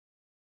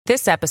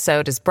This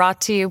episode is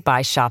brought to you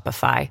by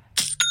Shopify.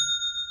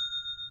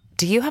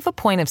 Do you have a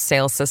point of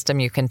sale system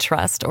you can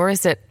trust, or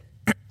is it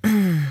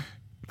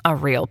a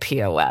real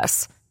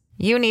POS?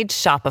 You need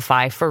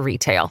Shopify for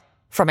retail.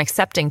 From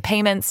accepting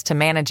payments to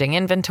managing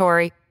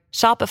inventory,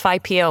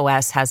 Shopify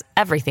POS has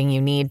everything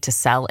you need to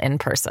sell in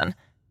person.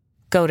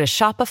 Go to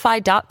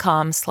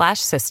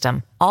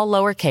shopify.com/system, all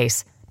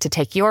lowercase, to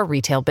take your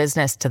retail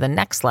business to the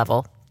next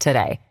level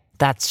today.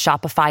 That's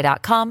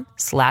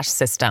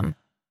shopify.com/system.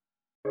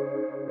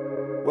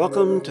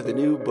 Welcome to the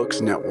New Books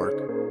Network.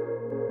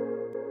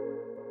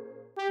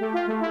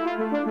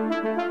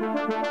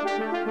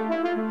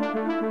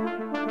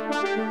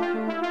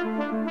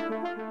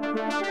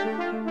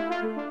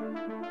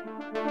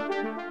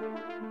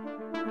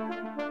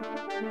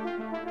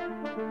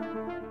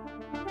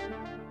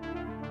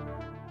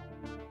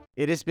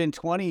 It has been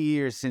 20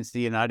 years since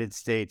the United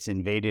States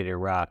invaded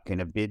Iraq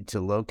in a bid to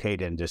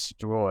locate and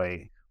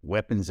destroy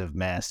weapons of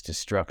mass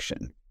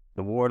destruction.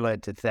 The war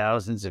led to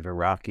thousands of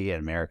Iraqi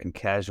and American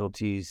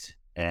casualties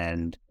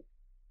and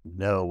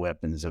no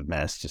weapons of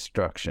mass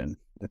destruction.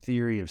 The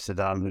theory of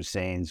Saddam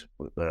Hussein's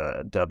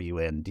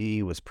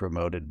WMD was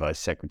promoted by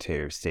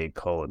Secretary of State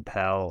Colin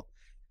Powell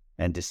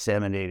and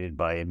disseminated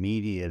by a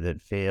media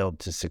that failed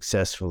to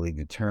successfully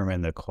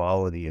determine the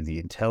quality of the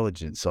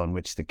intelligence on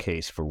which the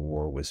case for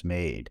war was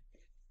made.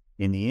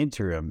 In the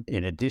interim,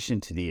 in addition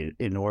to the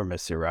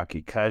enormous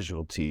Iraqi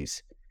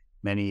casualties,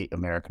 many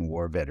American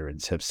war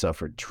veterans have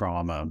suffered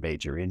trauma,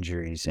 major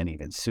injuries, and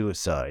even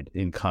suicide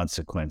in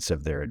consequence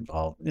of their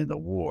involvement in the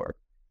war.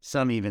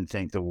 Some even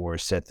think the war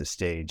set the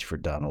stage for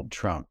Donald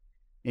Trump.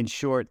 In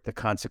short, the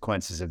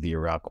consequences of the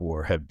Iraq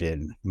War have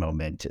been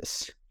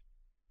momentous.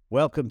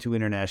 Welcome to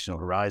International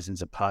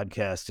Horizons, a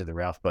podcast of the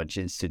Ralph Bunche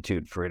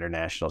Institute for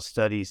International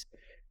Studies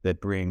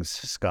that brings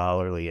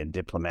scholarly and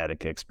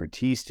diplomatic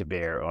expertise to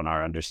bear on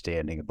our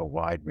understanding of a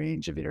wide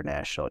range of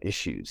international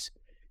issues.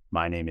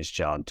 My name is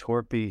John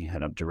Torpy,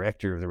 and I'm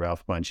director of the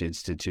Ralph Bunche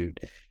Institute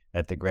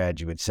at the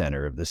Graduate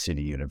Center of the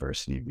City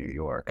University of New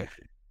York.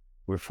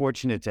 We're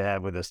fortunate to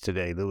have with us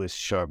today Louis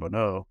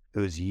Charbonneau,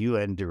 who is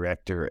UN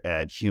Director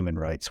at Human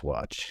Rights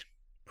Watch.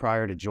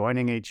 Prior to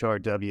joining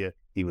HRW,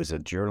 he was a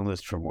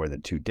journalist for more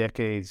than 2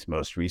 decades,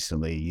 most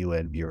recently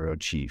UN Bureau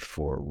Chief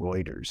for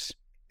Reuters.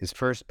 His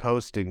first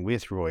posting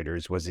with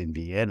Reuters was in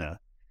Vienna,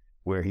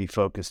 where he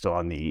focused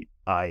on the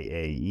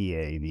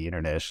IAEA, the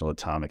International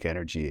Atomic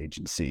Energy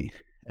Agency,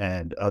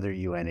 and other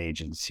UN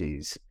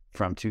agencies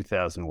from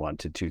 2001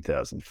 to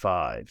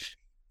 2005.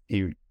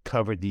 He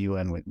covered the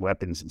UN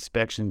weapons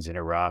inspections in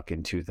Iraq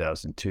in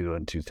 2002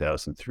 and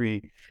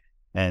 2003,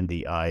 and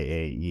the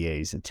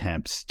IAEA's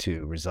attempts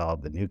to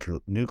resolve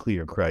the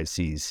nuclear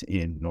crises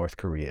in North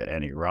Korea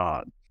and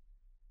Iran.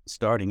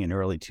 Starting in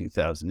early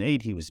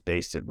 2008, he was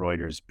based at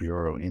Reuters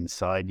Bureau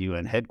inside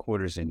UN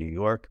headquarters in New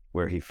York,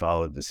 where he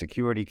followed the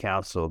Security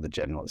Council, the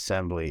General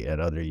Assembly,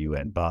 and other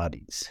UN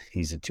bodies.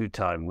 He's a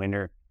 2-time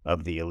winner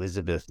of the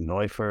Elizabeth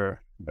Neufer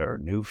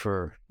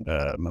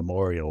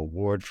Memorial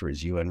Award for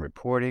his UN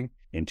reporting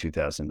in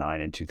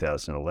 2009 and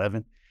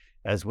 2011,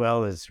 as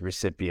well as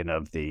recipient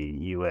of the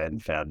UN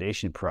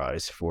Foundation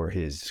Prize for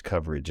his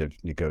coverage of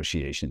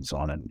negotiations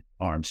on an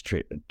arms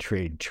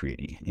trade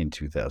treaty in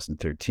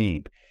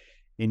 2013.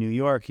 In New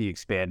York, he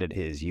expanded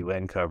his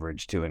UN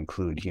coverage to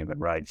include human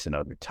rights and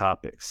other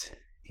topics.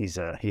 He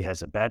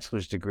has a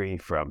bachelor's degree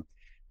from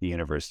the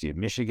University of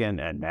Michigan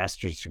and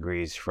master's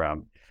degrees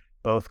from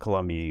both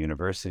Columbia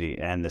University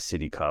and the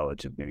City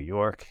College of New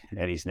York,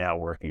 and he's now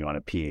working on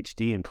a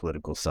PhD in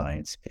political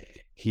science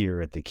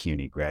here at the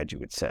CUNY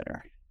Graduate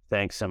Center.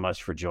 Thanks so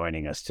much for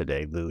joining us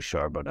today, Lou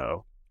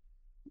Charbonneau.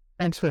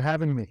 Thanks for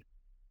having me.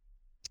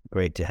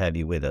 Great to have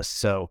you with us.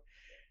 So,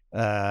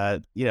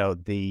 the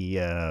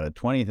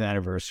 20th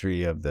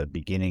anniversary of the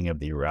beginning of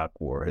the Iraq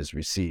War has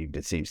received,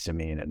 it seems to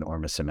me, an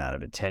enormous amount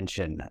of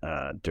attention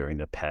during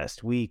the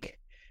past week.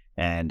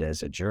 And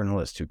as a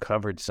journalist who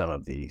covered some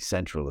of the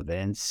central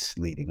events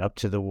leading up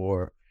to the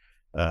war,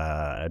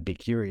 I'd be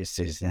curious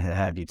to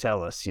have you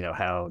tell us,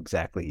 how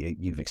exactly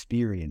you've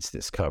experienced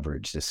this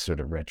coverage, this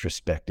sort of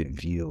retrospective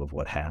view of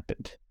what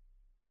happened.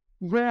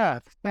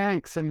 Yeah,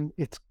 thanks. And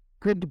it's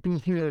good to be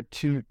here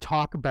to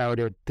talk about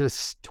it.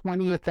 This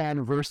 20th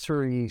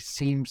anniversary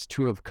seems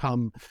to have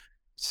come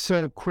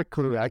so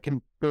quickly. I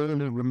can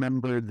barely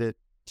remember the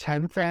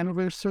 10th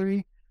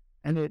anniversary,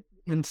 and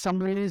in some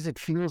ways, it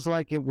feels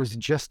like it was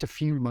just a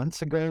few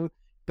months ago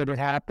that it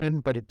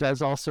happened, but it does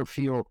also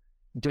feel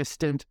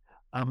distant.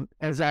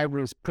 As I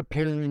was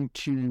preparing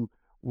to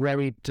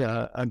write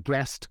a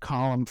guest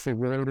column for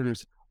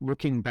Reuters,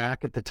 looking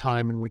back at the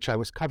time in which I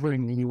was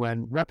covering the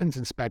UN weapons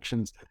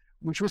inspections,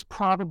 which was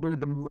probably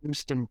the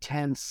most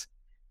intense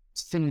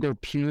single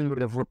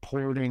period of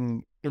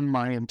reporting in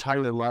my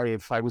entire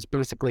life. I was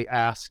basically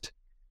asked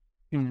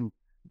to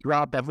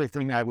drop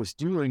everything I was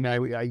doing.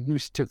 I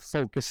used to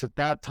focus at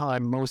that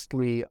time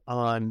mostly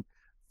on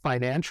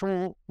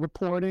financial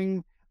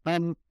reporting,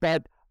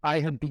 but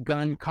I had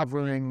begun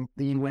covering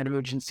the UN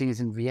agencies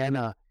in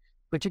Vienna,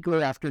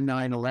 particularly after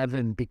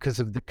 9/11, because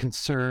of the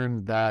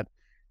concern that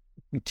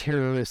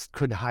terrorists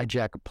could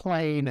hijack a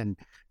plane and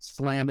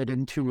slam it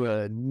into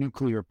a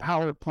nuclear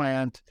power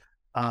plant,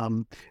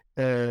 or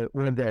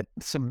that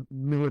some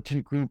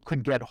militant group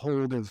could get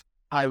hold of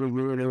highly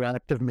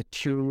radioactive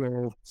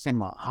material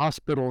from a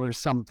hospital or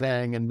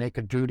something and make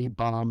a dirty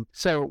bomb.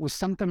 So it was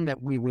something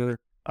that we were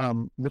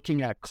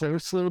looking at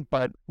closely.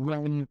 But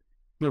when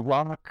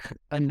Iraq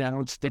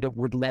announced that it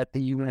would let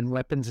the UN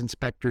weapons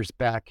inspectors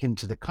back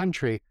into the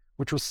country,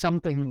 which was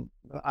something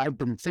I've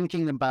been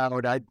thinking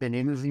about. I'd been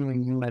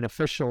interviewing UN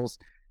officials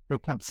who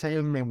kept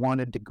saying they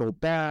wanted to go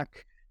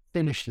back,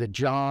 finish the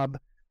job,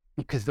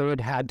 because they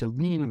had to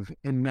leave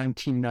in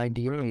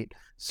 1998.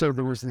 So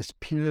there was this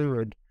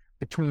period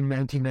between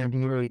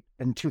 1998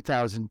 and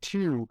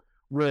 2002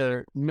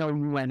 where no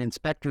UN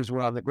inspectors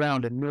were on the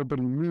ground and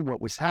nobody knew what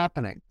was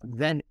happening.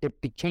 Then it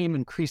became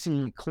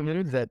increasingly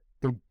clear that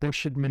the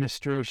Bush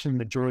administration,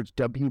 the George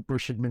W.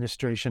 Bush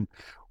administration,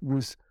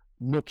 was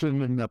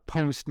looking in the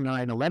post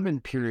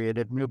 9/11 period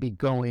at maybe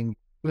going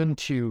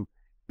into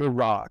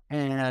Iraq.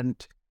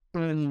 And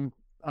in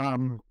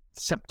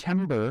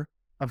September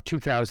of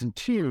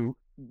 2002,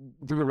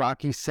 the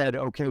Iraqis said,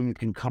 okay, you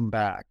can come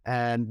back.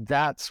 And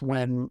that's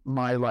when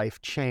my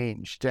life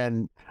changed.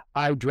 And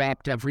I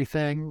dropped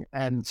everything.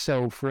 And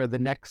so for the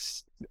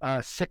next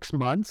 6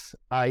 months,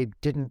 I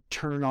didn't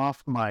turn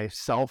off my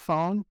cell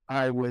phone.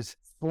 I was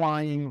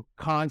flying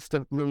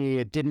constantly.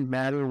 It didn't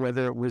matter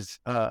whether it was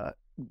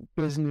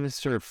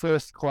business or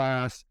first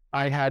class.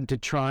 I had to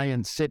try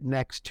and sit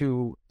next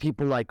to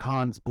people like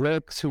Hans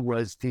Blix, who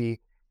was the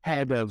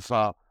head of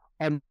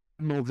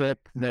UNOVIC,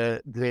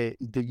 the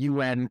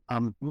UN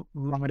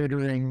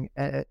Monitoring,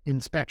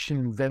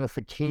 Inspection,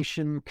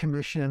 Verification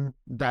Commission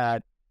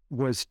that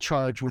was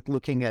charged with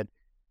looking at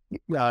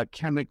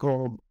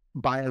chemical,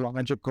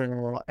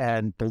 biological,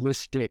 and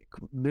ballistic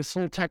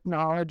missile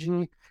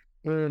technology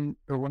in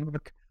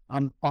Iraq.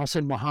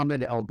 Also,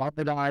 Mohammed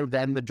El-Baghdadi,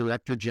 then the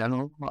Director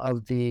General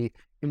of the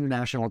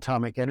International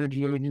Atomic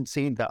Energy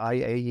Agency, the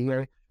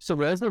IAEA.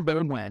 So as the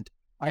road went,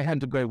 I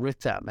had to go with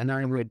them, and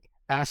I would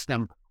ask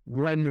them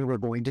when we were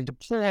going to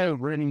deploy,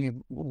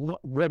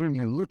 what are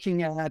you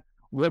looking at,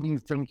 what do you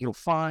think you'll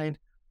find.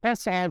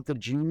 Plus, I have the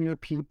junior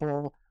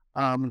people,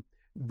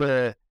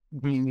 the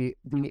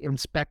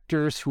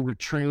inspectors who were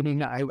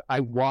training. I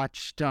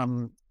watched.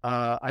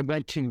 I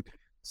went to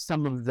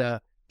some of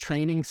the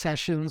training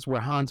sessions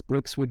where Hans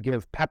Blix would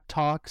give pep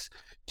talks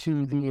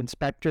to the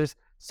inspectors.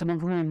 Some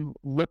of them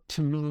looked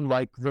to me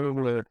like they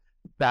were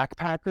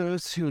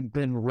backpackers who'd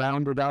been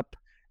rounded up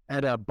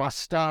at a bus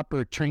stop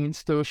or train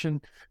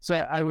station. So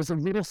I was a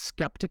little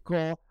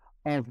skeptical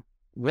of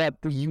what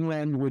the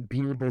UN would be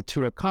able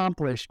to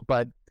accomplish,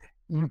 but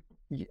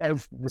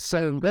as the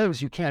saying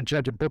goes, you can't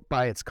judge a book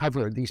by its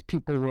cover. These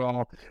people were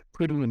all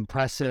pretty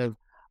impressive.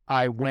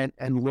 I went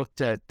and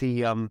looked at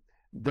the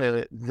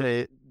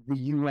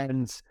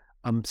UN's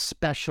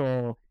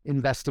special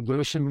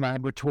investigation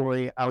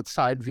laboratory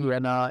outside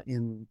Vienna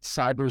in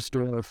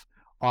Seibersdorf,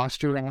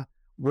 Austria,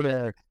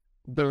 where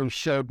they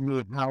showed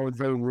me how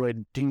they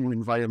would do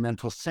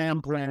environmental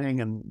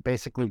sampling and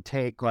basically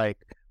take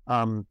like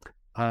dry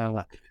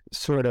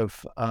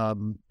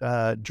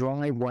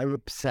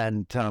wipes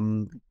and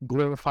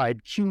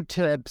glorified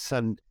Q-tips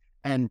and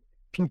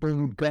people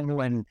would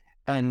go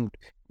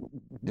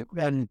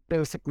and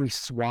basically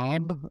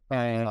swab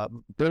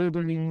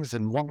buildings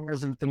and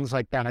walls and things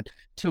like that,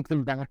 took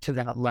them back to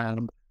that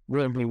lab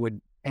where we would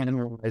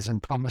analyze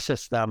and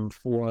process them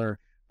for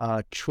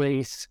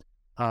traces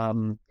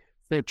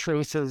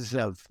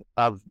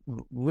of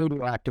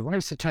radioactive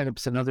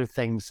isotopes and other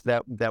things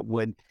that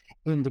would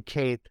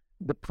indicate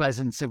the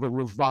presence of a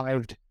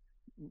revived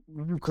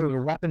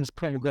nuclear weapons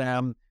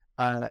program.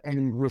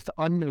 And with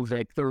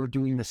UNOVIC, they were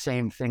doing the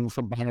same thing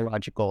for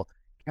biological,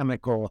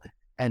 chemical,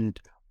 and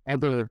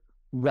other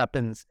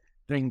weapons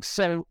things.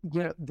 So,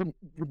 the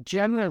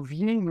general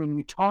view when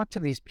you talk to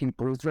these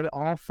people is that they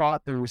all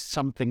thought there was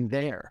something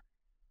there.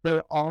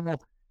 They're all,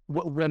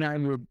 when I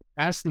would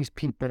ask these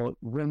people,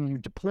 when you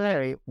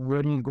deploy,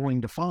 what are you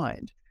going to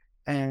find?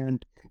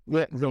 And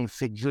they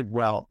figured,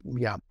 well,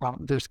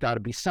 there's got to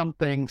be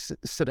something.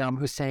 Saddam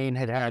Hussein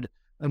had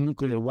a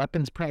nuclear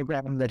weapons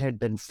program that had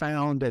been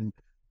found and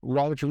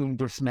largely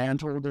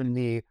dismantled in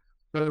the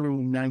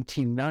early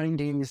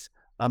 1990s.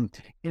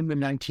 In the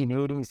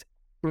 1980s,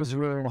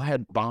 Israel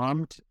had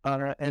bombed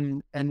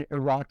an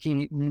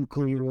Iraqi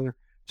nuclear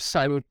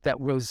site that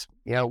was,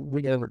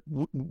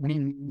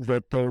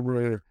 that they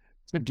were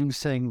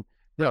producing,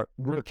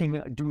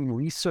 doing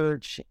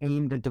research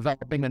aimed at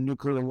developing a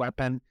nuclear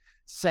weapon.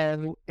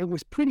 So it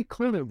was pretty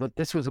clear that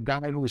this was a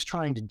guy who was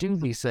trying to do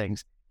these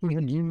things. He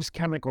had used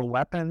chemical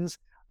weapons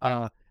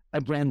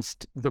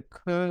against the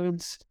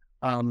Kurds.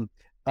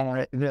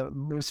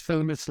 Most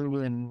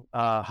famously in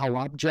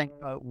Halabja,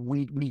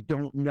 we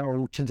don't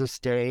know to this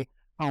day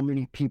how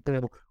many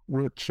people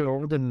were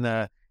killed in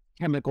the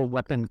chemical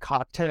weapon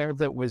cocktail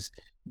that was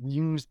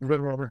used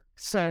there.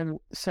 So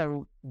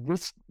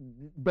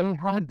they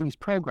had these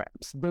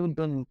programs. They've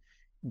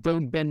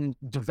been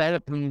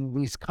developing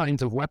these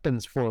kinds of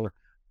weapons for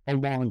a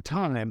long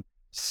time.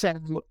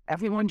 So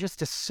everyone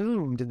just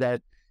assumed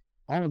that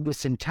all of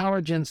this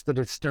intelligence that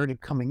had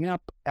started coming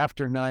up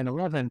after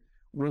 9/11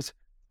 was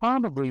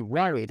probably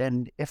right.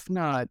 And if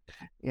not,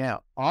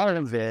 all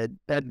of it,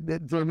 that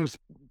there was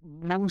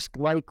most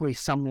likely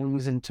some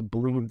reason to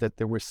believe that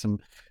there was some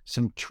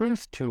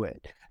truth to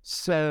it.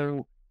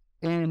 So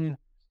in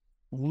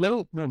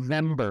late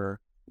November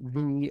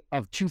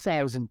of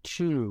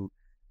 2002,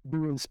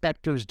 the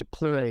inspectors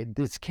deployed.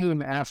 This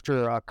came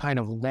after a kind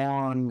of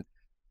long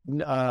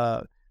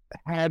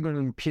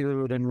haggling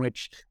period in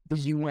which the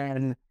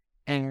UN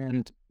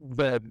and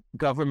the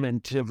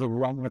government of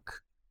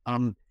Iraq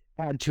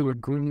had to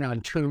agree on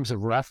terms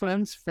of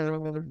reference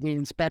for the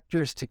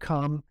inspectors to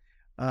come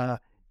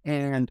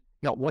and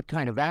what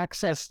kind of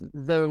access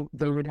they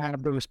would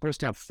have. They were supposed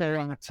to have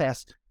full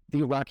access. The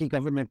Iraqi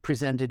government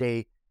presented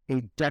a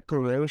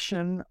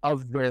declaration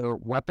of their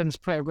weapons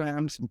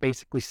programs and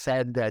basically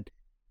said that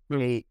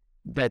there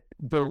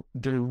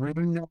were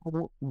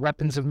no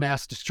weapons of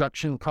mass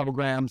destruction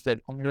programs, that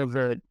all of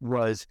it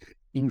was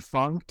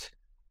defunct.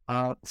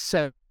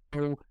 So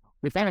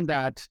with all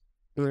that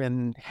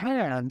in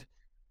hand,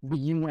 the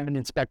UN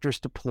inspectors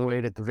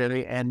deployed at the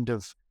very end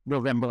of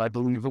November. I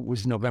believe it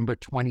was November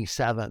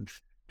 27th,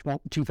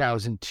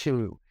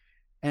 2002.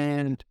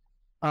 And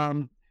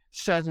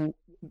so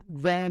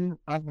then,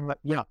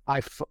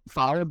 I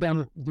followed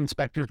them. The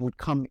inspectors would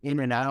come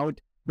in and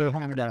out. They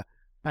had a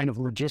kind of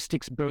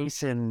logistics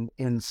base in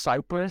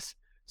Cyprus.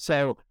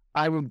 So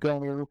I would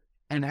go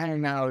and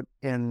hang out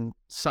in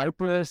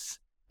Cyprus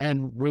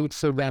and wait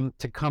for them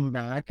to come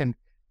back. And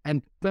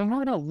they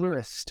had a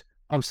list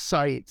of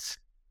sites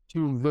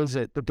to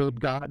visit that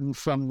they'd gotten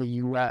from the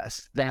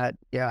U.S. that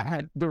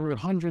there were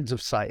hundreds of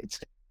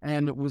sites,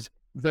 and it was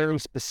very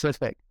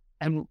specific.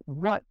 And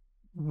what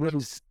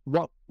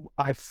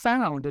I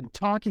found in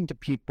talking to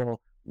people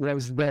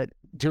was that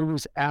there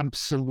was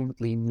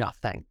absolutely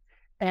nothing.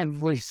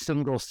 Every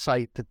single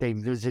site that they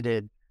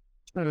visited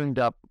turned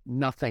up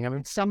nothing. I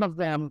mean, some of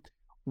them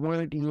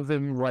weren't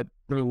even what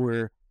they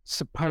were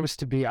supposed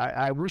to be.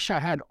 I wish I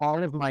had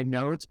all of my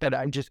notes, but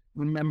I just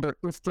remember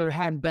if there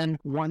had been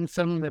one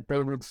thing that they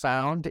would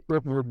found, it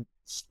would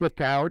stick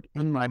out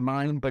in my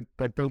mind, but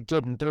they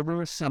didn't. There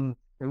was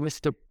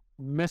the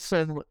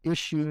missile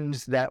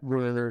issues that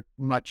were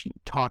much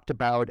talked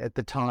about at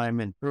the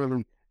time in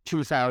early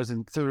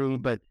 2003,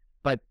 but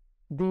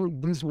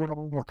these were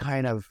all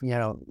kind of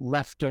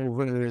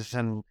leftovers,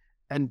 and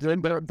there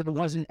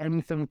wasn't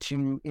anything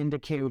to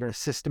indicate a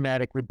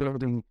systematic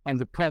rebuilding of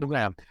the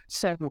program.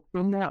 So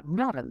in that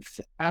month,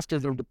 after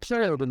they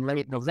deployed in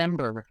late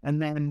November, and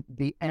then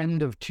the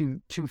end of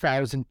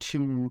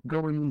 2002,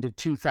 going into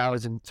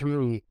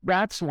 2003,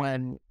 that's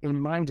when, in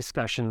my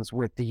discussions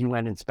with the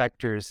UN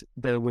inspectors,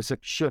 there was a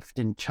shift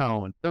in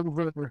tone. At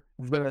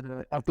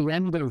the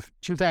end of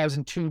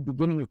 2002,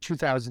 beginning of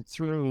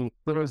 2003,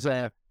 there was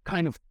a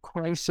kind of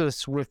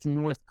crisis with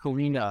North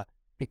Korea,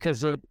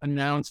 because it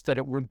announced that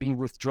it would be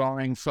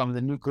withdrawing from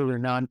the Nuclear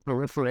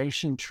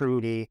Non-Proliferation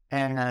Treaty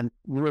and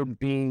would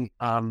be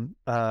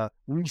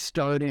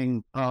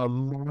restarting a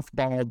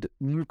mothballed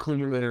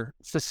nuclear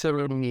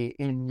facility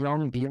in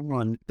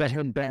Yongbyon that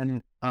had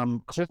been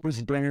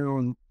closed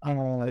down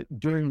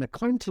during the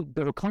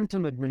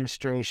Clinton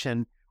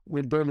administration,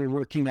 when they were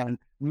working on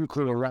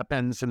nuclear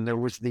weapons. And there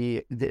was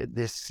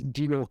this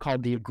deal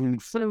called the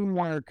Agreed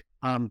Framework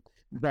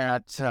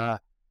that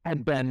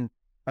had been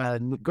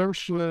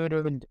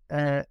negotiated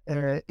in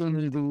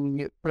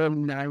the early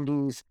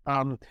 90s.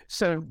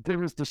 So there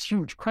was this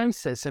huge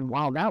crisis. And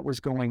while that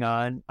was going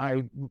on,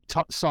 I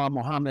saw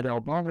Mohammed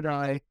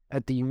El-Baradei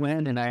at the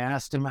UN, and I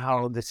asked him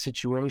how the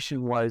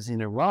situation was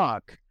in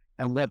Iraq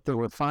and what they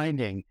were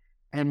finding.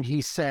 And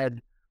he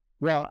said,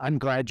 well, I'm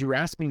glad you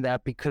asked me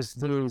that, because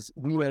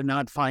we were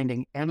not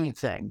finding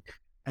anything.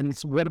 And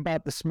it's, what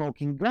about the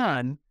smoking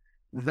gun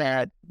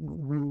that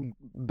we've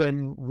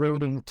been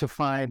waiting to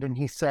find? And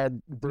he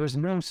said, there's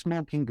no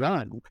smoking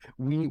gun.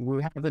 We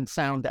haven't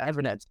found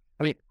evidence.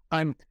 I mean,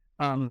 I'm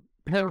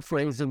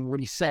paraphrasing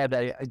what he said.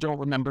 I don't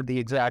remember the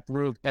exact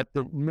word, but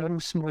the no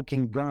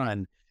smoking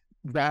gun,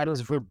 that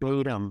is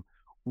verbatim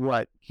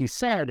what he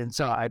said. And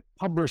so I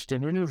published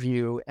an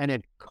interview, and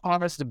it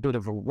caused a bit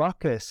of a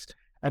ruckus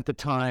at the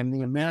time.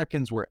 The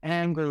Americans were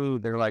angry.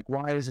 They're like,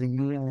 why is the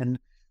UN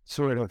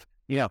sort of,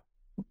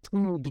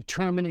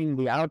 determining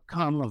the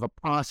outcome of a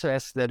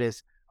process that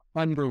is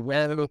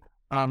underway?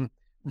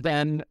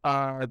 Then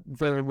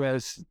there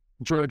was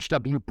George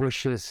W.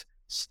 Bush's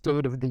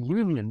State of the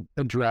Union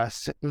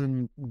address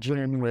in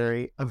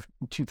January of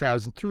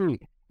 2003,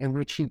 in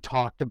which he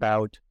talked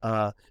about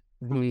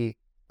the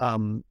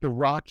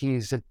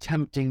Iraqis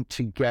attempting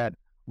to get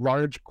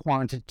large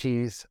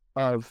quantities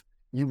of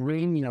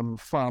uranium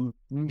from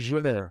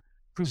Niger,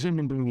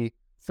 presumably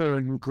for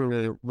a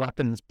nuclear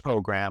weapons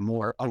program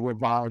or a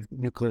revived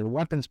nuclear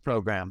weapons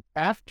program.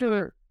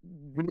 After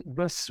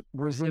this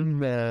was in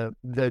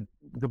the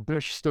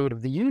Bush State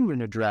of the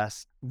Union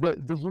address,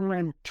 the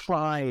UN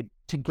tried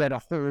to get a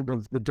hold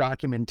of the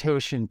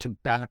documentation to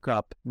back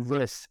up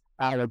this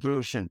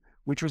allegation,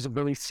 which was a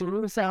very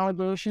serious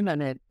allegation.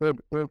 And if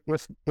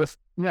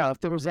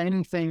there was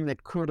anything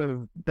that could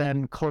have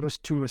been close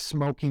to a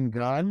smoking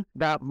gun,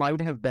 that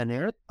might have been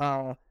it.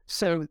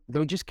 So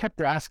they just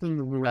kept asking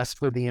the U.S.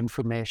 for the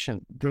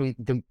information. They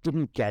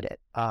didn't get it.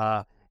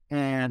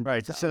 And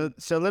right. So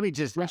let me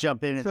just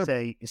jump in and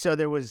say, so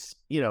there was,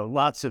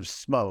 lots of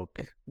smoke.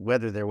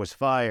 Whether there was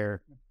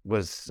fire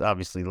was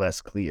obviously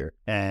less clear.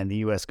 And the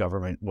U.S.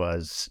 government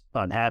was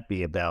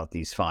unhappy about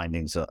these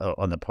findings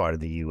on the part of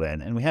the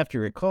UN. And we have to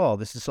recall,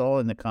 this is all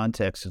in the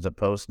context of the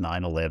post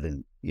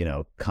 9/11,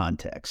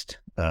 context.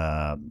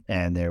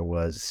 And there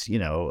was,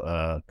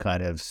 a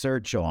kind of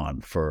search on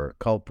for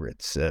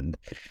culprits. And,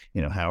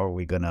 how are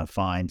we going to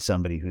find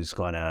somebody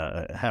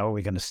how are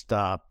we going to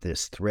stop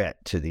this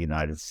threat to the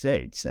United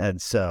States?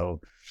 And so,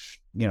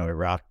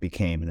 Iraq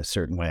became in a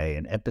certain way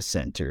an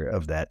epicenter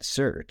of that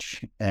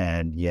search.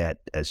 And yet,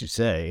 as you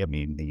say,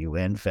 the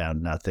UN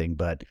found nothing,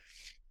 but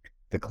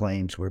the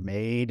claims were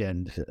made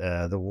and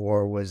the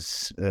war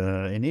was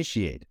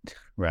initiated,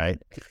 right?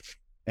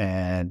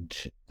 And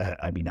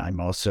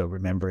I'm also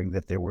remembering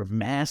that there were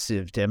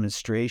massive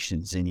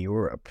demonstrations in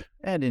Europe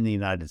and in the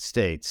United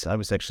States. I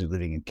was actually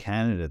living in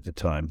Canada at the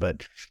time,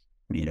 but,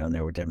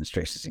 there were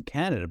demonstrations in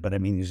Canada. But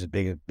these are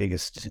the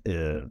biggest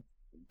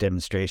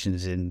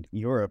demonstrations in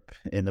Europe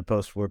in the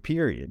post-war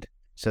period.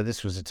 So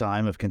this was a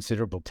time of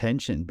considerable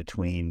tension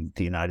between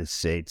the United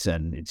States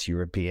and its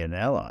European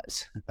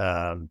allies.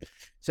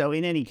 So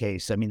in any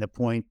case, the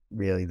point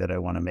really that I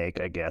want to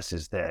make, I guess,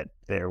 is that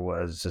there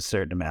was a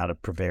certain amount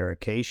of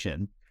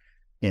prevarication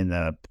in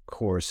the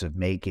course of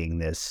making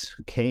this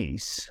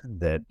case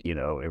that,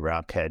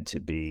 Iraq had to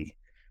be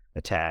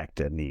attacked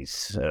and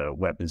these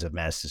weapons of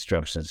mass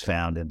destruction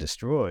found and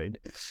destroyed.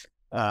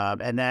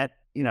 And that,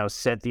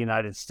 set the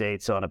United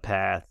States on a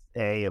path,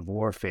 A, of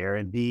warfare,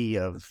 and B,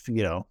 of,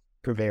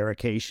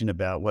 prevarication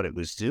about what it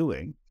was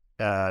doing,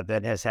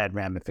 that has had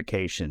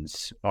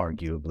ramifications,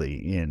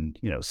 arguably, in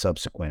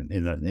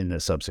the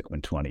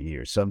subsequent 20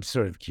 years. So I'm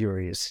sort of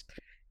curious,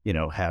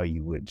 how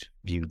you would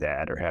view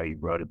that, or how you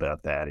wrote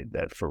about that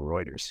for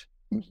Reuters.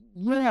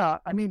 Yeah,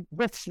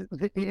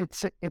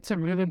 it's a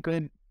really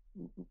good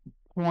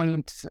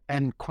point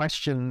and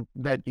question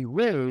that you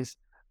raise.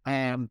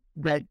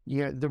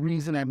 The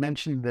reason I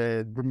mentioned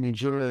the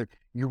Niger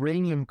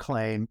uranium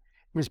claim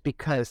is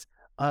because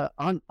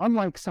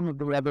unlike some of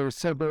the other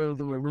several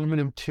the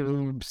aluminum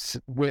tubes,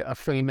 with a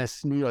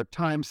famous New York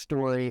Times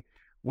story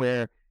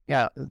where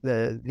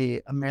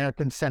the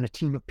Americans sent a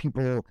team of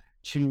people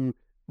to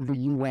the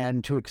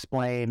UN to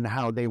explain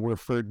how they were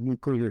for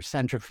nuclear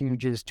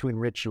centrifuges to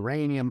enrich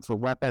uranium for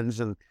weapons,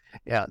 and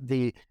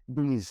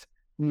these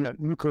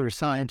nuclear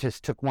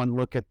scientists took one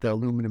look at the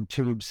aluminum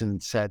tubes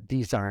and said,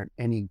 these aren't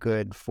any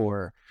good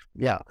for,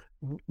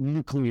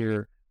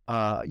 nuclear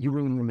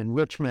uranium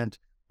enrichment,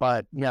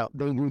 but,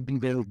 they would be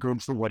very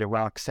good for what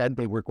Iraq said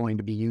they were going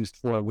to be used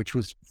for, which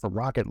was for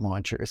rocket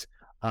launchers.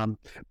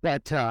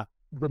 But the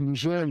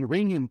Niger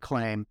uranium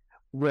claim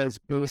was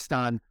based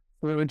on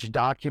forged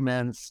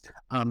documents.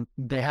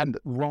 They had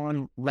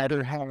wrong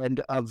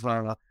letterhead of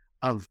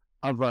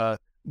a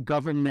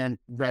government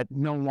that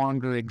no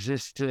longer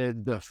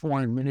existed. The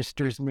foreign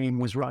minister's name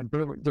was wrong.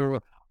 There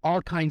were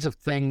all kinds of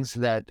things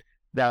that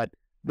the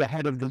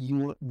head of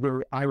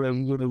the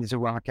IRA's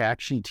Iraq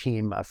Action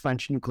Team, a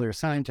French nuclear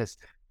scientist,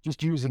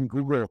 just using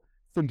Google,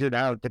 figured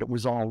out that it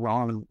was all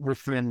wrong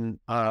within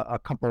a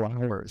couple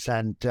hours.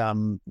 And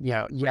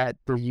yet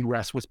the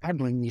U.S. was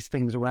peddling these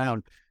things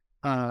around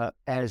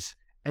as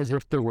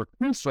if there were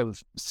proof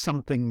of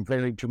something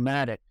very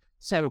dramatic.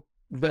 So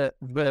the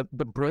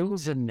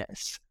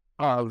brazenness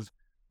of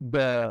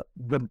the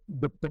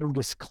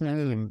bogus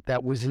claim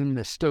that was in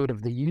the State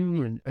of the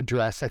Union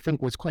address, I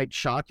think, was quite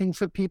shocking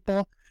for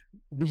people.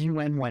 The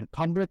UN went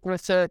public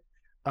with it.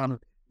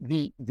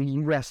 The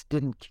U.S.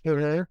 didn't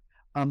care.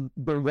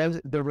 There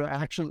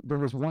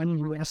was one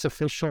U.S.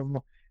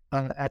 official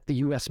at the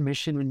U.S.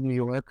 mission in New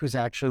York who's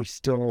actually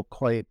still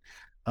quite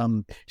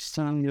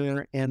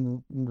senior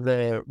in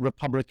the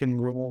Republican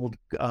world,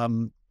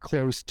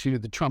 close to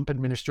the Trump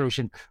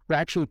administration, who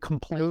actually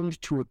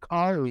complained to a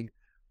colleague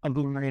of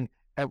mine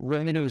at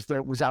Reuters that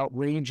it was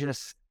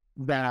outrageous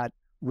that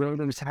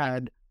Reuters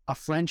had a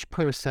French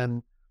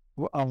person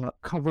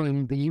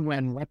covering the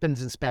UN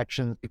weapons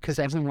inspections, because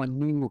everyone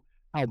knew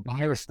how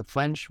biased the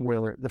French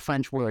were. The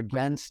French were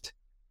against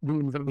the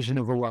invasion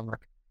of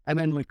Iraq. And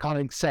then my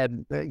colleague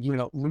said,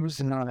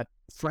 Lou's not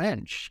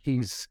French.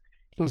 He's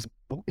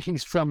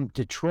from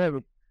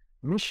Detroit,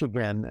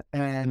 Michigan,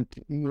 and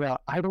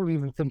I don't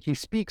even think he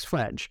speaks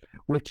French,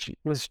 which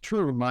was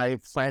true. My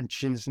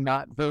French is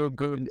not very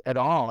good at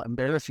all,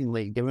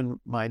 embarrassingly, given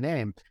my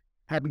name.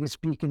 Having to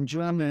speak in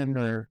German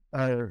or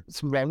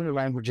some other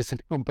languages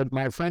at home, but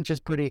my French is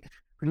pretty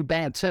pretty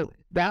bad. So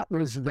that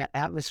was the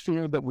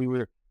atmosphere that we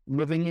were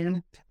living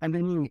in. And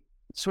then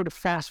sort of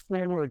fast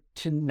forward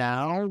to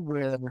now,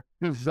 where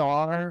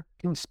bizarre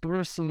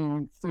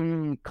conspiracy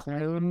theory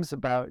claims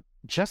about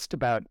just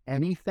about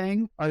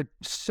anything are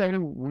so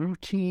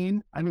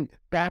routine. I mean,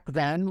 back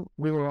then,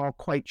 we were all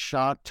quite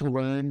shocked to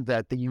learn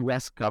that the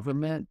U.S.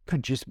 government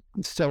could just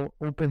so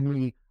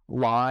openly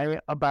lie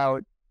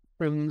about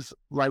things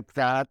like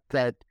that,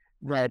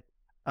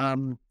 I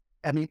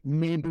mean,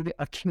 maybe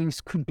a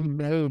case could be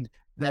made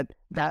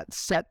that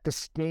set the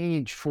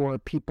stage for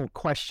people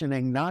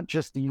questioning not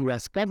just the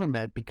U.S.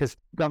 government, because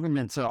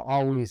governments are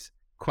always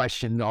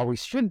questioned,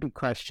 always should be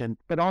questioned,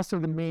 but also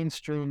the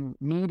mainstream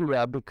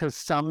media, because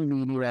some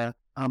media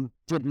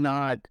did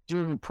not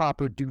do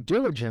proper due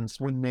diligence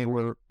when they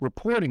were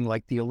reporting,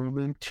 like the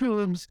aluminum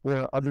tubes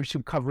or others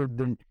who covered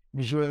the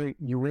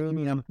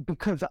uranium.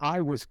 Because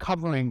I was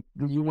covering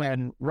the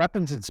UN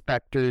weapons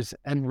inspectors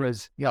and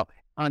was,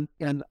 on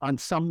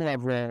some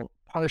level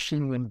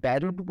partially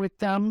embedded with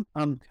them,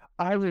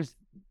 I was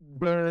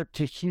there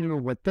to hear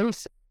what they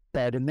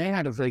said, and they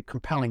had a very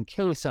compelling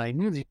case. I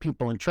knew these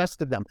people and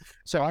trusted them,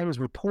 so I was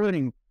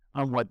reporting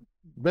on what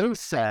they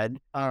said.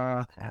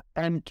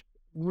 And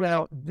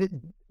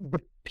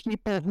the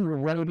people who were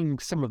writing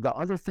some of the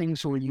other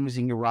things, who were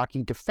using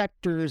Iraqi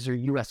defectors or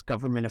U.S.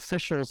 government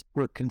officials,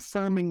 were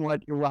confirming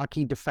what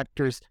Iraqi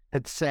defectors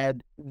had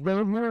said.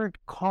 They weren't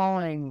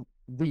calling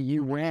the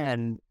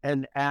UN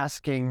and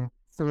asking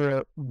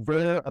for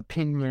their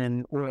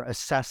opinion or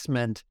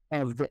assessment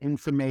of the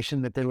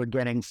information that they were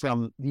getting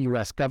from the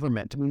U.S.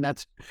 government. I mean,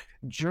 that's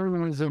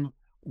journalism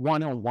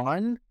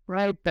 101,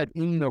 right? That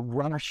in the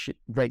rush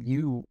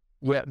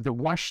the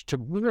rush to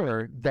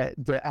war, that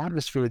the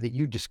atmosphere that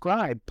you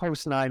described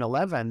post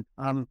 9/11,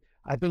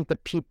 I think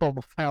that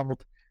people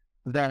felt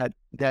that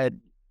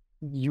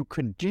you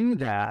could do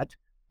that.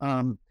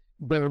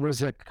 There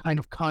was a kind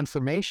of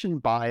confirmation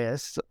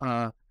bias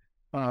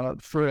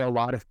for a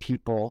lot of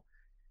people.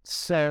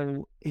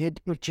 So it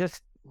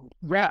just,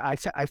 I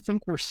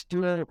think we're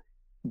still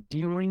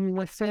dealing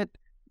with it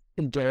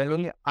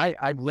today.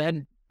 I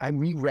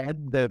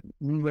reread the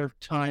New York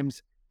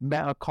Times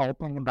mea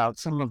culpa about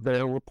some of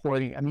their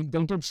reporting. I mean,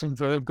 they did some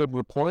very good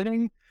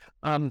reporting,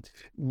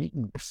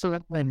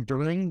 certainly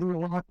during the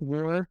Iraq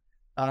War,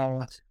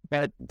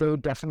 but they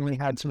definitely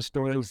had some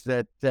stories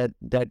that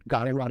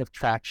got a lot of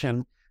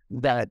traction.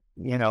 That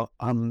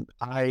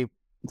I,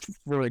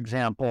 for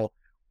example,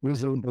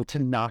 was able to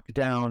knock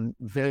down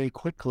very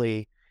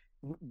quickly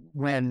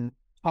when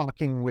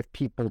talking with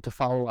people to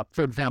follow up.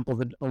 For example,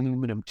 the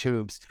aluminum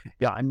tubes.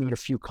 Yeah, I made a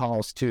few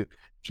calls to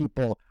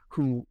people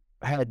who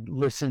had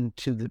listened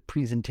to the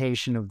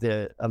presentation of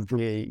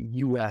the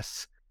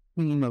U.S.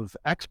 team of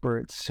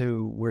experts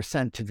who were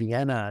sent to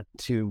Vienna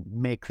to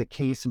make the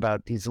case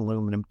about these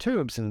aluminum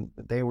tubes, and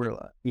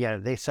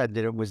they said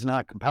that it was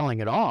not compelling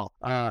at all.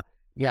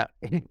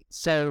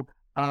 So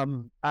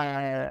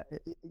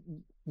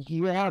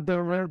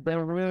there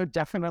were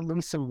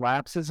definitely some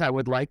lapses. I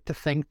would like to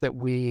think that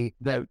we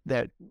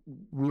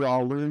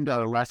all learned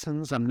our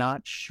lessons. I'm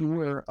not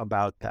sure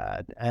about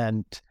that,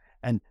 and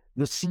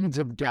the seeds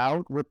of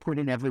doubt were put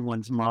in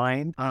everyone's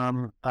mind.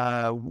 Maybe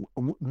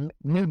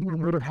it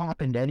would have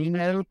happened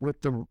anyway with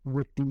the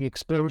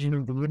explosion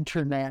of the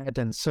internet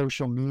and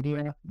social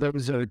media.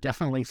 Those are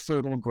definitely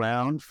fertile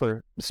ground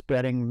for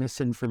spreading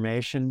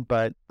misinformation.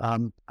 But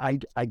I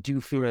do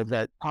fear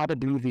that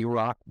probably the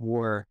Iraq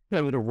War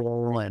played a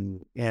role in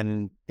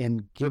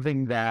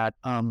giving that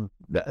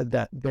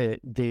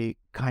the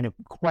kind of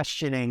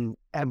questioning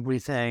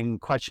everything,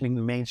 questioning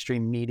the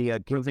mainstream media,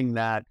 giving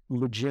that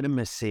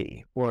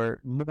legitimacy, or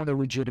more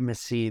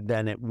legitimacy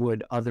than it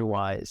would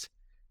otherwise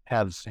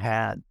have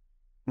had.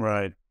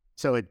 Right.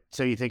 So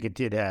you think it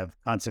did have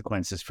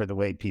consequences for the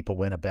way people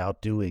went about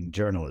doing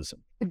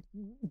journalism?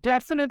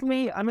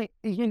 Definitely. I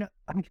mean,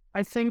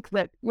 I think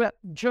that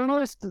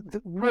journalists,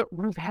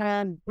 we've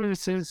had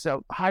cases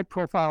of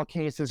high-profile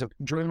cases of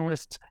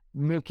journalists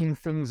making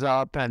things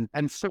up,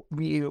 and so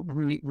we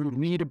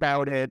read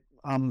about it.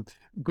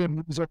 Good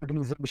news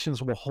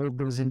organizations will hold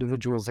those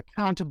individuals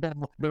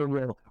accountable. They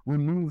will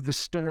remove the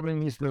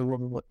stories. They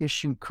will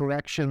issue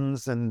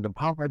corrections and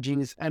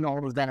apologies and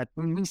all of that.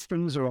 And these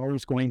things are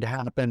always going to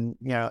happen.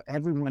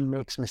 Everyone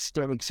makes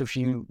mistakes. If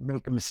you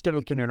make a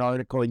mistake in an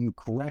article, you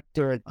correct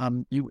it.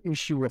 You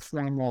issue a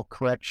formal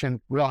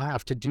correction. We all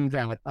have to do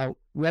that.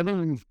 Whether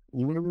we've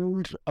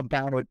learned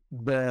about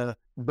the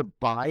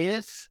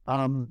bias,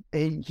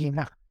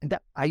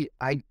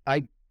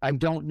 I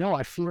don't know.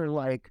 I feel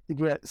like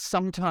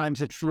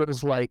sometimes it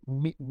feels like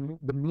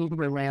the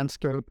media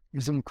landscape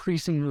is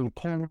increasingly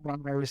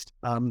polarized.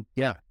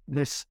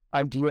 This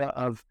idea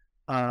of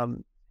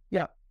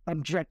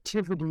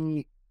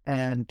objectivity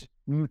and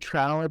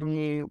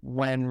neutrality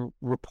when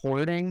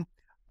reporting,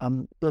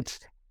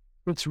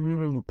 it's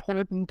really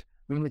important.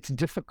 I mean, it's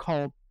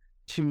difficult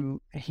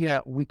to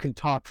we can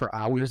talk for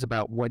hours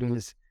about what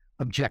is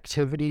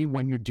objectivity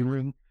when you're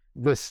doing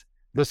this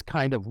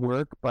kind of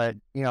work, but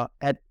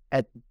at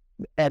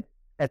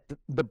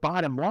the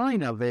bottom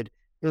line of it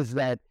is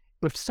that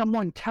if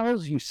someone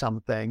tells you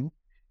something,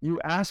 you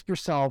ask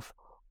yourself,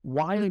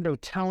 why are they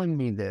telling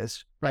me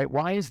this, right?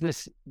 Why is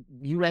this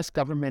U.S.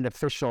 government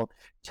official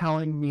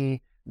telling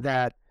me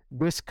that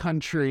this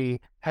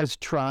country has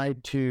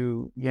tried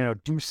to,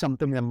 do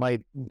something that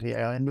might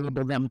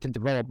enable them to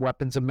develop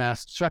weapons of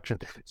mass destruction?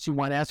 So you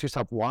want to ask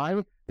yourself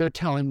why they're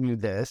telling you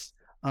this.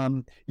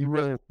 You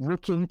will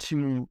look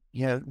into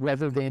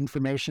whether the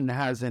information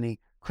has any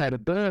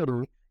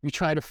credibility. You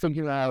try to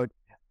figure out,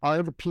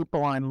 are the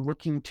people I'm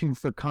looking to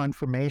for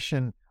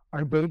confirmation,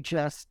 are they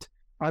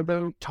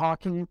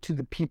talking to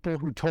the people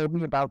who told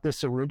me about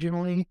this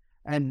originally?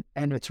 And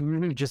it's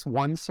really just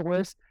one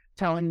source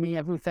telling me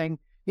everything?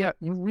 Yeah,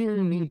 you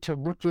really need to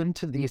look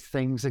into these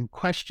things and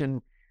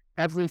question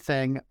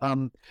everything.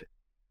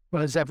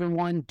 Does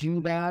everyone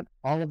do that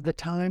all of the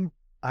time?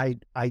 I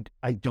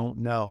don't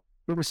know.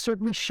 It was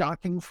certainly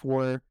shocking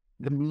for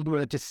the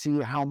media to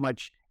see how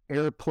much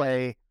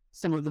airplay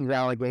some of these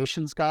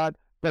allegations got.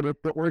 But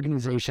at the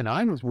organization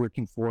I was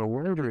working for,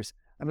 Reuters,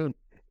 they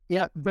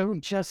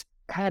just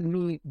had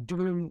me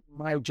doing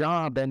my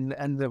job, and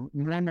the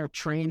normal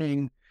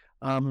training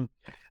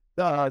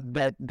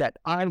that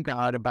I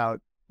got about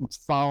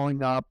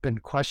following up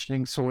and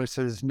questioning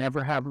sources,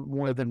 never have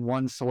more than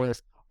one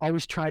source.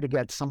 Always try to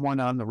get someone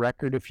on the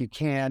record if you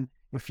can.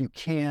 If you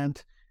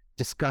can't,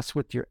 discuss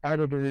with your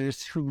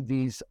editors who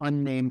these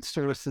unnamed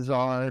sources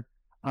are.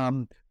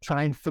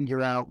 Try and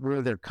figure out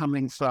where they're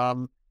coming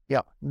from.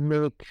 Yeah,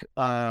 make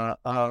a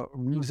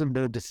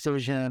reasonable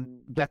decision.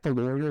 Get the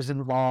lawyers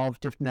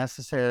involved if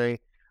necessary.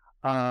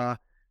 That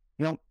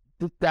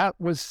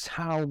was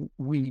how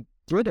we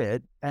did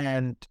it,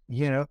 and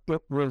it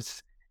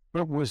was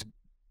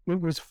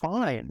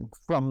fine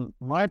from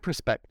my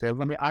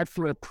perspective. I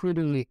feel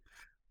pretty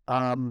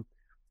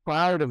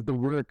proud of the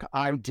work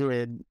I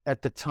did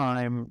at the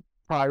time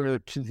prior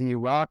to the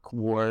Iraq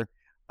War.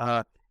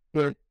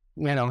 It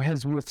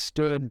has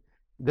withstood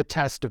the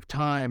test of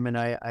time, and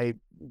I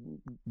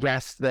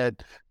guess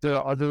that there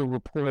are other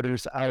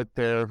reporters out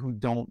there who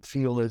don't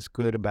feel as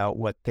good about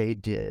what they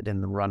did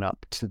in the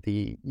run-up to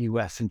the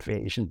U.S.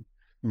 invasion.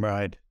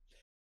 Right.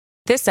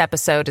 This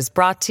episode is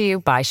brought to you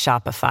by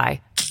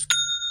Shopify.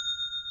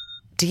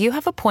 Do you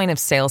have a point of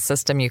sale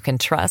system you can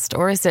trust,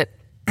 or is it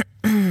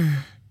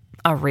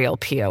a real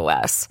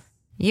POS?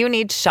 You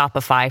need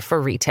Shopify for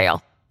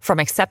retail. From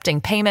accepting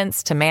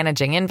payments to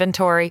managing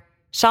inventory,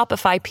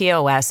 Shopify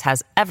POS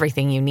has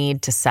everything you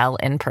need to sell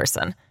in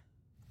person.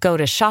 Go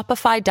to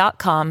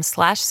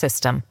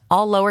shopify.com/system,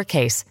 all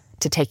lowercase,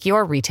 to take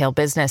your retail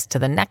business to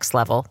the next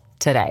level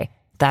today.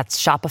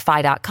 That's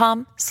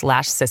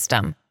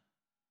shopify.com/system.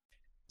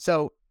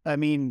 So, how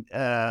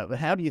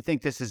do you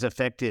think this has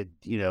affected,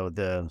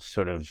 the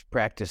sort of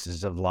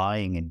practices of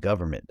lying in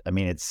government?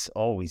 It's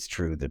always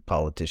true that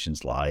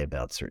politicians lie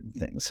about certain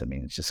things.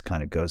 It just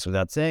kind of goes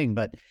without saying.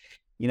 But,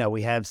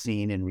 we have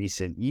seen in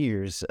recent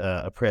years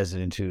a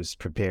president who's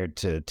prepared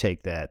to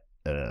take that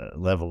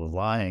level of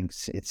lying,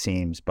 it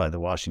seems, by the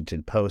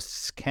Washington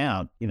Post's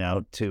count,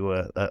 to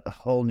a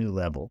whole new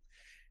level.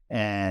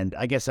 And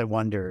I guess I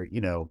wonder,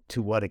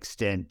 to what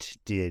extent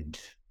did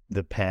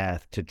the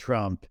path to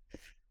Trump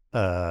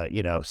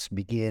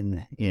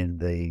begin in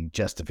the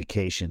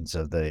justifications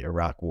of the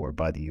Iraq War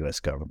by the U.S.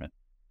 government?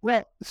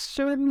 Well,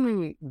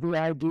 certainly the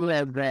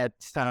idea that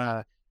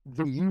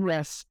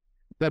the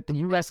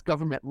U.S.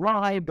 government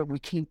lied, but we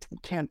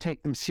can't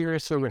take them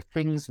seriously, or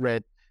things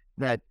that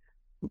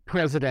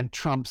President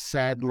Trump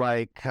said,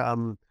 like,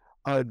 do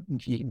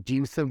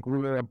you think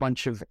we're a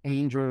bunch of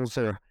angels,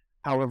 or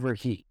however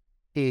he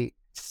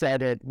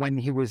said it when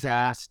he was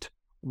asked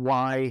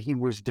why he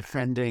was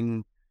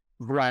defending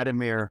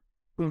Vladimir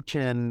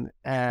Putin.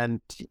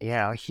 And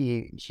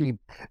he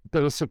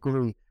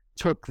basically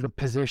took the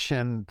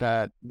position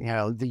that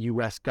the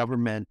U.S.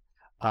 government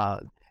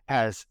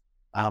has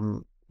a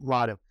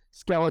lot of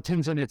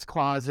skeletons in its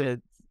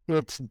closet.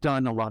 It's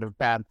done a lot of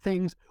bad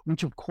things,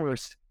 which of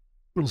course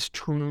is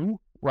true.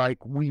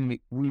 Like we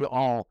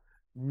all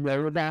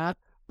know that,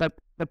 but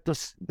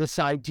this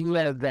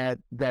idea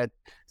that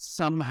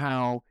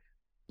somehow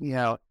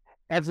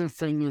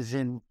everything is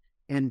in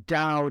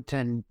doubt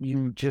and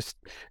you just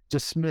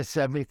dismiss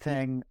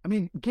everything.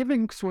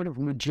 Giving sort of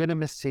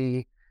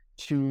legitimacy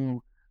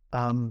to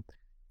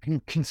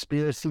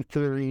conspiracy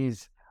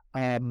theories.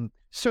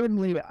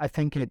 Certainly, I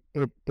think it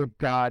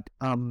got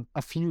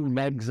a few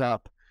legs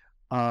up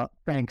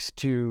thanks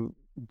to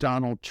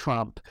Donald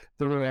Trump.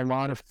 There were a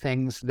lot of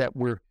things that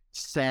were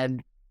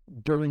said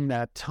during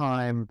that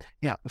time.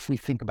 If we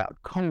think about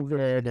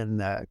COVID and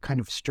the kind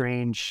of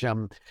strange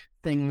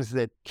things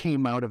that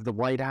came out of the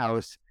White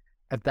House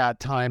at that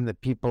time, that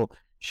people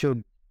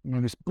should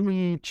use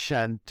bleach,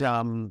 and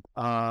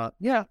at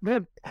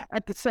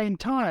the same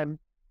time,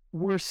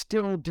 we're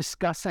still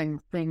discussing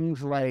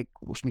things like,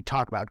 which we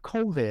talk about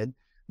COVID,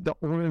 the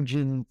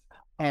origin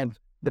of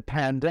the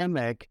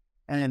pandemic.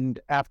 And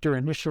after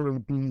initially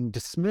being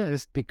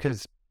dismissed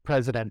because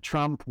President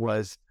Trump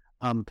was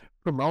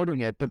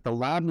promoting it, but the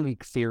lab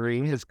leak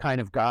theory has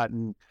kind of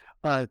gotten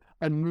a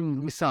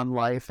new lease on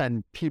life,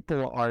 and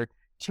people are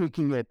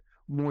taking it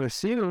more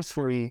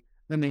seriously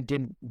than they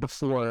did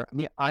before.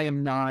 I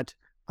am not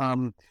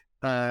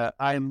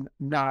I'm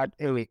not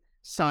a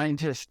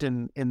scientist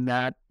in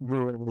that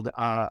world,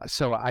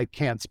 so I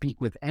can't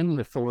speak with any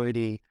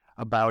authority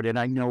about it.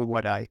 I know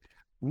what I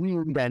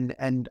read,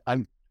 and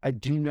I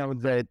do know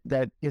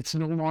that it's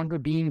no longer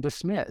being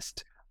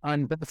dismissed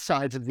on both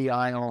sides of the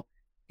aisle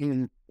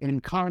in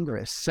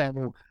Congress.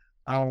 So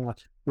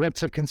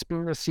what's a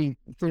conspiracy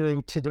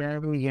theory today,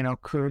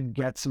 could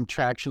get some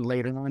traction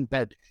later on.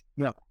 But,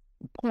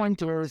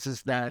 point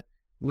is that,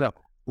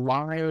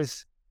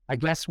 liars, I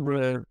guess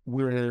I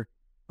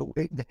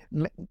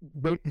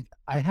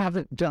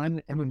haven't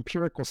done an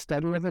empirical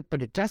study of it,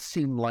 but it does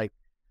seem like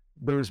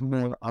there's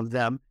more of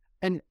them.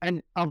 And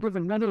I'll give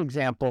another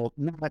example,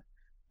 not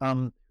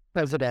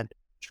President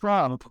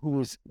Trump, who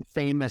is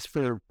famous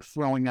for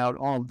throwing out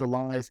all of the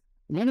lies.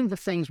 One of the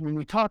things when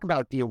we talk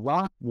about the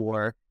Iraq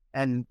War,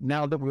 and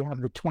now that we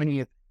have the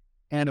 20th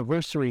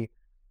anniversary,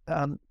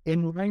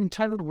 in my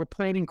entitled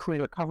reporting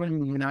career covering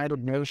the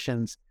United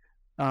Nations,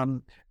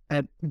 and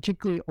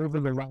particularly over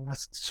the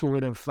last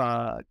sort of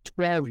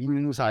 12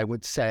 years, I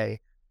would say,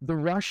 the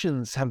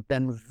Russians have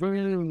been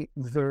very,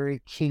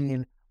 very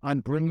keen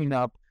on bringing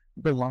up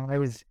the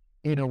lies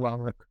in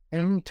Iraq.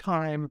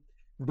 Anytime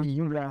the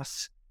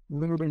U.S.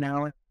 made an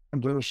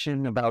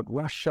allegation about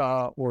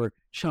Russia or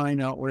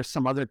China or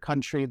some other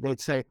country, they'd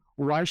say,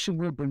 why should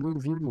we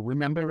believe you?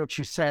 Remember what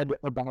you said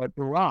about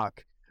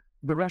Iraq.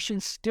 The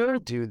Russians still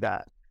do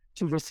that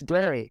to this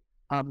day.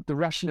 The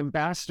Russian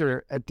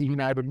ambassador at the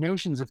United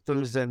Nations, if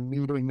there's a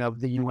meeting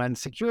of the UN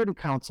Security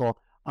Council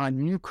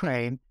on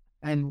Ukraine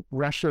and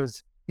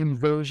Russia's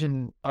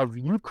invasion of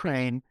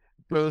Ukraine,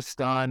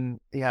 based on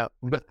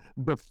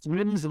the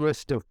flimsy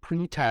list of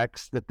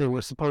pretexts that they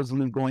were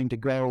supposedly going to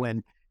go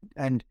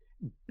and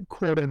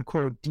quote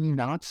unquote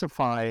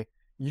denazify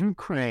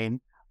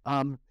Ukraine.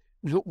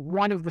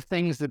 One of the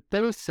things that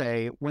they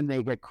say when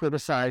they get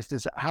criticized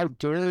is, how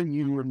dare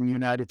you in the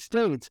United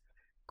States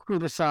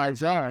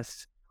criticize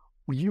us?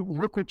 You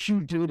look what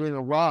you did in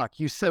Iraq.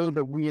 You said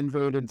that we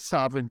invaded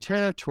sovereign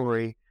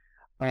territory.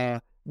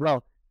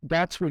 Well,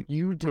 that's what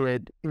you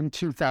did in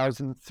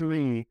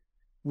 2003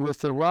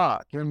 with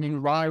Iraq. And you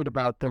lied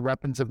about the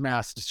weapons of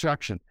mass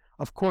destruction.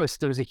 Of course,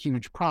 there's a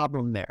huge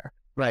problem there,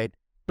 right?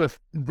 But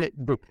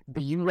the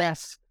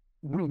U.S.,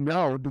 we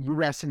know the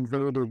U.S.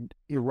 invaded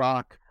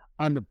Iraq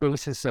on the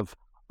basis of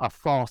a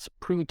false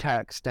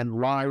pretext and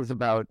lies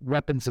about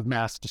weapons of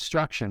mass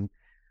destruction.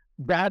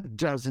 That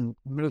doesn't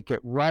make it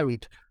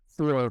right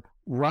for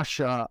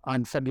Russia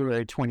on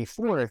February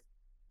 24th,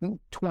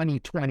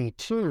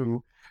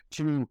 2022,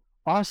 to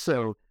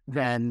also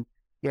then,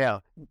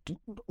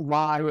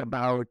 lie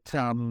about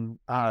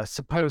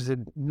supposed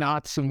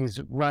Nazis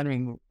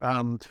running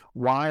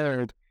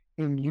wired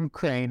in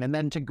Ukraine, and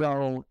then to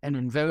go and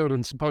invade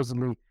and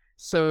supposedly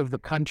serve the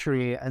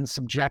country and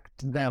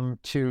subject them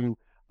to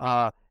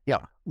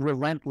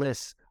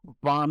relentless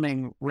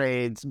bombing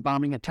raids,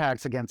 bombing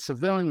attacks against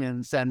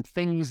civilians, and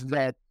things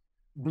that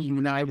the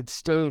United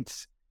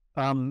States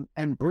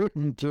and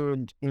Britain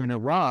did in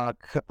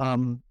Iraq.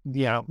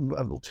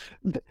 The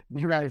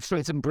United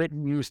States and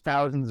Britain used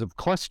thousands of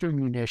cluster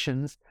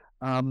munitions.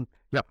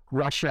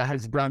 Russia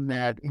has done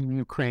that in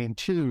Ukraine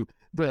too.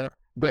 But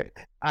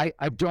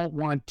I don't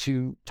want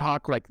to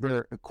talk like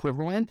they're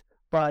equivalent,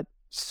 but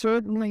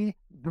certainly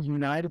the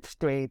United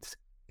States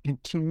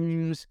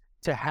continues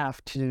to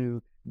have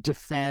to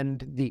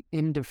defend the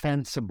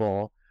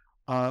indefensible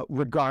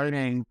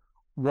regarding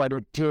what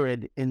it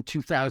did in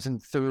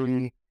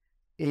 2003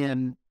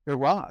 in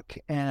Iraq,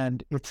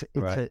 and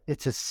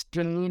it's a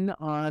stain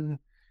on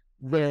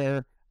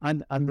the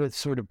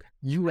sort of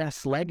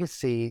U.S.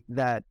 legacy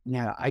that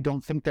I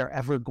don't think they're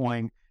ever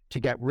going to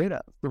get rid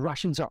of. The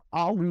Russians are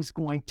always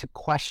going to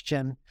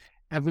question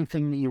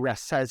everything the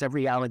U.S. says,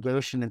 every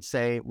allegation, and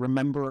say,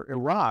 "Remember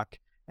Iraq?"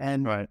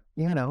 And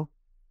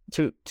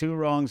two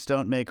wrongs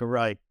don't make a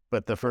right,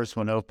 but the first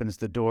one opens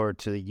the door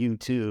to you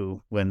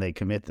too when they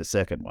commit the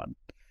second one.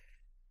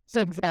 So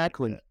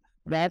exactly.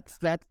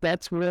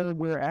 That's where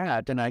we're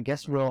at, and I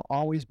guess we'll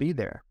always be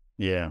there.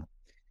 Yeah.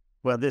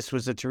 Well, this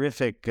was a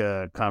terrific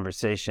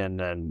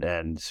conversation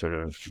and sort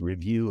of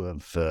review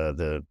of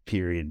the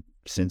period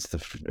since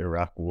the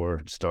Iraq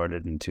War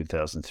started in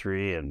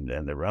 2003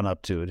 and the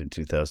run-up to it in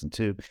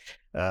 2002.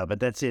 But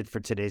that's it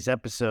for today's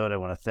episode. I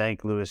want to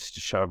thank Louis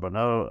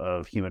Charbonneau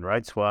of Human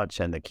Rights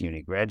Watch and the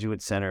CUNY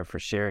Graduate Center for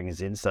sharing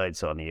his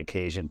insights on the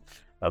occasion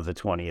of the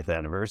 20th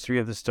anniversary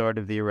of the start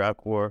of the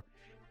Iraq War.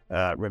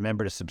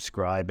 Remember to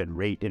subscribe and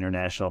rate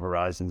International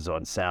Horizons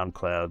on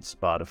SoundCloud,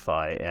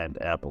 Spotify,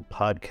 and Apple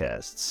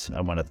Podcasts.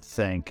 I want to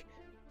thank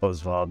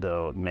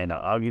Osvaldo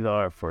Mena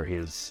Aguilar for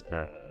his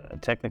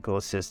technical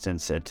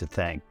assistance, and to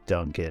thank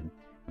Duncan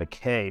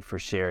McKay for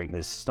sharing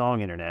this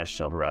song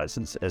International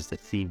Horizons as the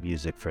theme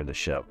music for the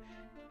show.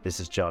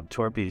 This is John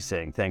Torpy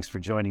saying thanks for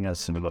joining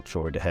us, and we look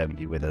forward to having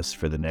you with us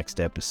for the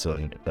next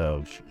episode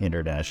of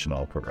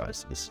International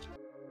Horizons.